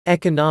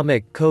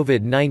Economic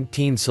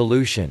COVID-19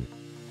 Solution.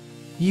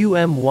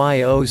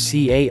 UMYO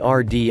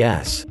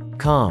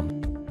Cards.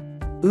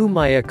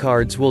 UMYO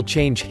Cards will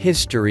change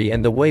history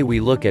and the way we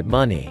look at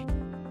money.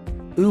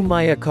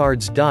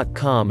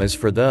 UMYOCards.com is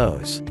for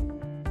those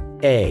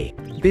A.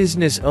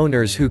 Business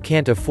owners who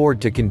can't afford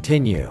to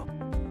continue.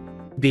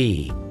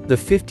 B. The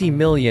 50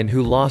 million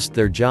who lost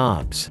their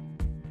jobs.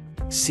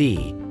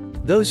 C.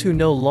 Those who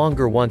no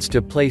longer wants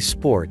to play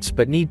sports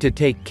but need to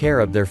take care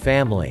of their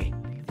family.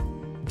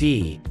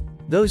 D.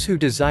 Those who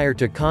desire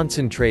to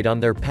concentrate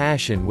on their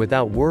passion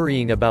without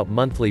worrying about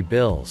monthly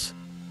bills.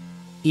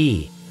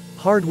 E.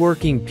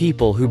 Hardworking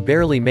people who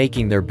barely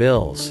making their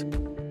bills.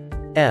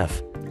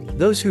 F.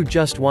 Those who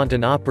just want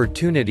an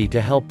opportunity to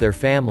help their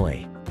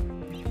family.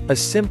 A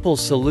simple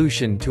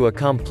solution to a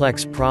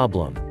complex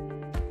problem.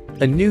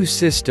 A new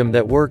system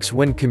that works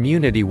when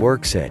community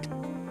works it.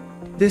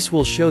 This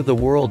will show the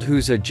world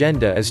whose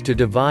agenda is to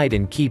divide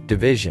and keep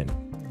division.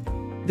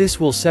 This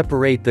will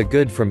separate the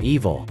good from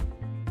evil.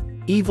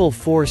 Evil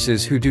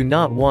forces who do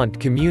not want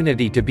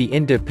community to be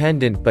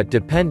independent but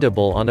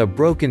dependable on a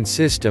broken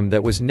system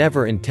that was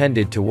never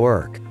intended to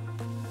work.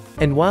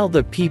 And while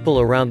the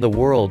people around the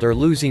world are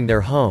losing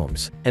their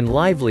homes and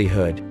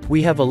livelihood,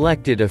 we have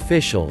elected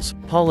officials,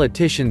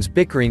 politicians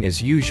bickering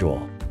as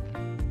usual.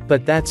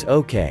 But that's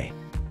okay.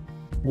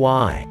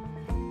 Why?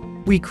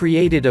 We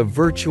created a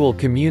virtual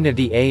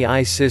community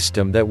AI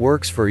system that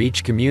works for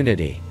each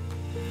community.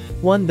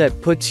 One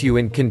that puts you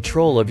in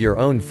control of your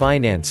own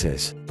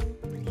finances.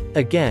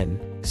 Again,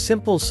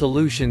 simple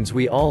solutions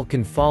we all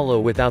can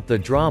follow without the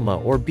drama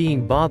or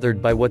being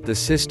bothered by what the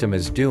system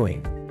is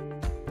doing.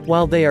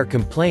 While they are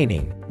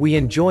complaining, we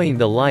enjoying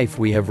the life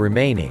we have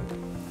remaining.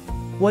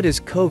 What is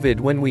COVID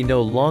when we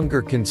no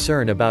longer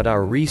concern about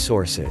our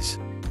resources?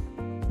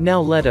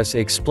 Now let us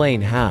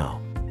explain how.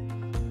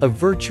 A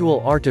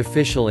virtual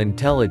artificial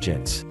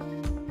intelligence.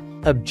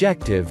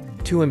 Objective: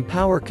 to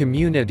empower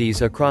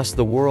communities across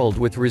the world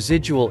with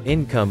residual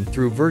income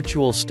through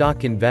virtual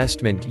stock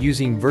investment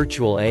using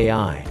virtual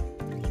AI.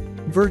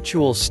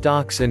 Virtual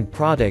stocks and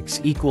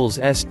products equals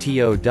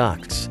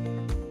STO-DUCTS.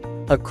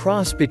 A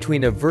cross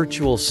between a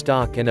virtual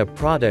stock and a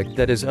product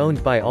that is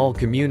owned by all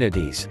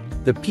communities,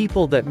 the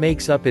people that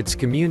makes up its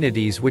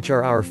communities, which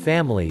are our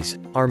families,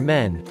 our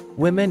men,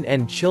 women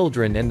and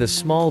children, and the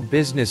small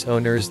business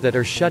owners that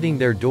are shutting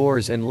their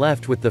doors and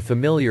left with the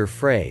familiar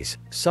phrase,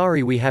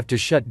 "Sorry, we have to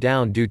shut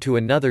down due to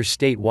another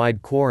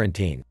statewide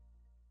quarantine."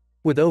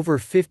 With over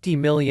 50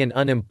 million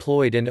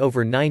unemployed and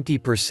over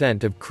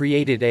 90% of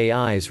created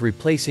AIs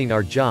replacing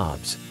our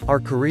jobs, our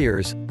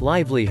careers,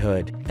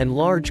 livelihood, and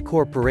large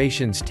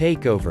corporations'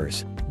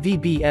 takeovers,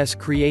 VBS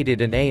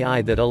created an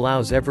AI that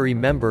allows every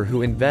member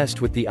who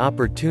invest with the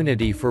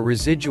opportunity for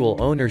residual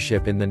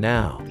ownership in the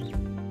now.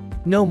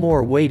 No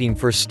more waiting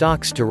for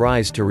stocks to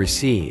rise to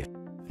receive.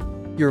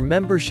 Your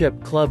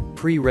membership club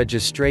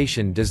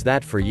pre-registration does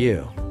that for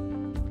you.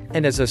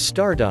 And as a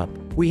startup,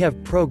 we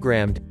have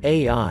programmed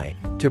AI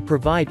to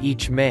provide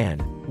each man,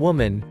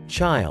 woman,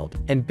 child,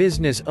 and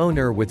business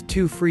owner with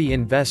 2 free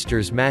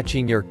investors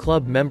matching your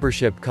club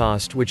membership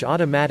cost, which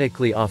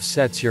automatically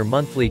offsets your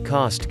monthly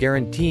cost,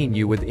 guaranteeing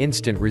you with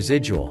instant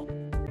residual.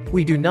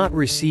 We do not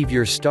receive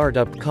your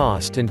startup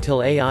cost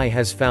until AI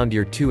has found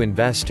your 2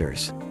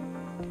 investors.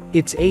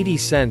 It's 80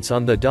 cents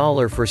on the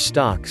dollar for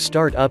stock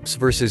startups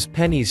versus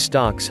penny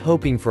stocks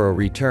hoping for a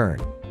return.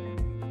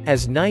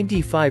 As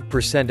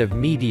 95% of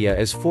media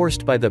is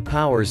forced by the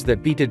powers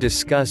that be to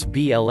discuss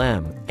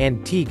BLM,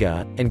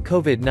 Antigua, and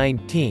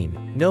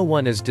COVID-19, no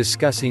one is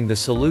discussing the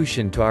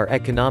solution to our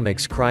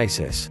economics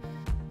crisis.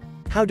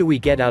 How do we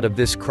get out of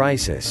this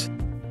crisis?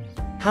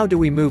 How do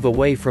we move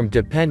away from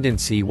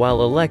dependency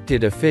while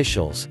elected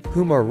officials,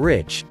 whom are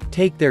rich,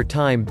 take their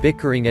time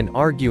bickering and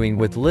arguing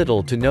with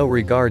little to no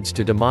regards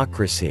to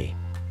democracy?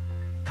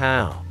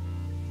 How?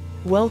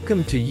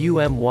 Welcome to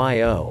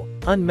UMYO,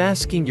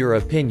 Unmasking Your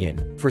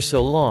Opinion. For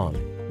so long,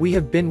 we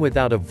have been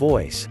without a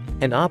voice,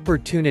 an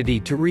opportunity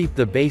to reap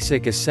the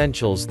basic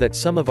essentials that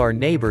some of our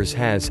neighbors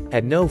has,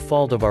 at no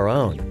fault of our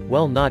own.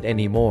 Well, not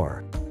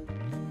anymore.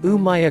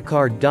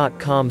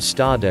 UMYOCard.com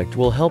sto-duct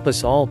will help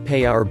us all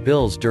pay our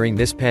bills during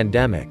this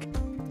pandemic.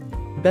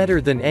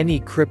 Better than any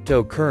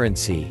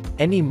cryptocurrency,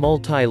 any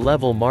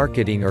multi-level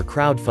marketing or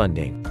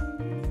crowdfunding.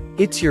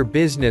 It's your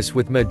business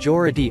with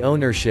majority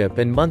ownership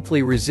and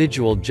monthly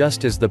residual,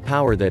 just as the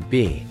power that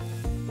be.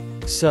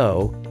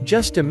 So,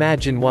 just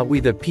imagine what we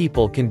the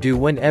people can do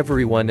when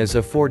everyone is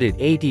afforded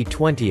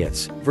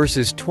 80/20ths,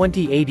 versus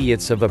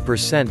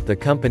 20/80ths% the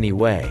company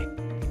way.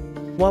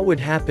 What would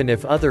happen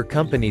if other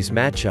companies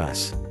match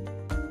us?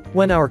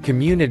 When our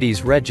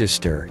communities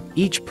register,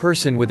 each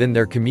person within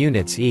their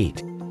communities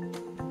eat.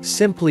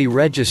 Simply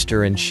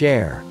register and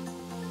share.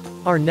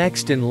 Our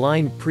next in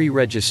line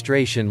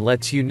pre-registration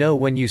lets you know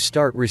when you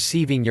start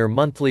receiving your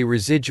monthly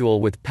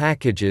residual with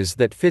packages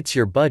that fits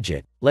your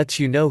budget, lets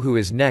you know who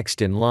is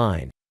next in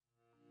line.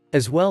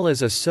 As well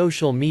as a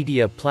social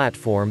media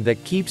platform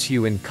that keeps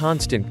you in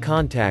constant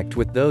contact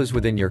with those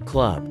within your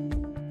club.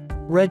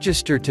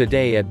 Register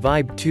today at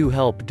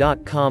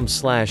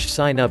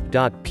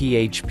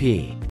vibe2help.com/signup.php.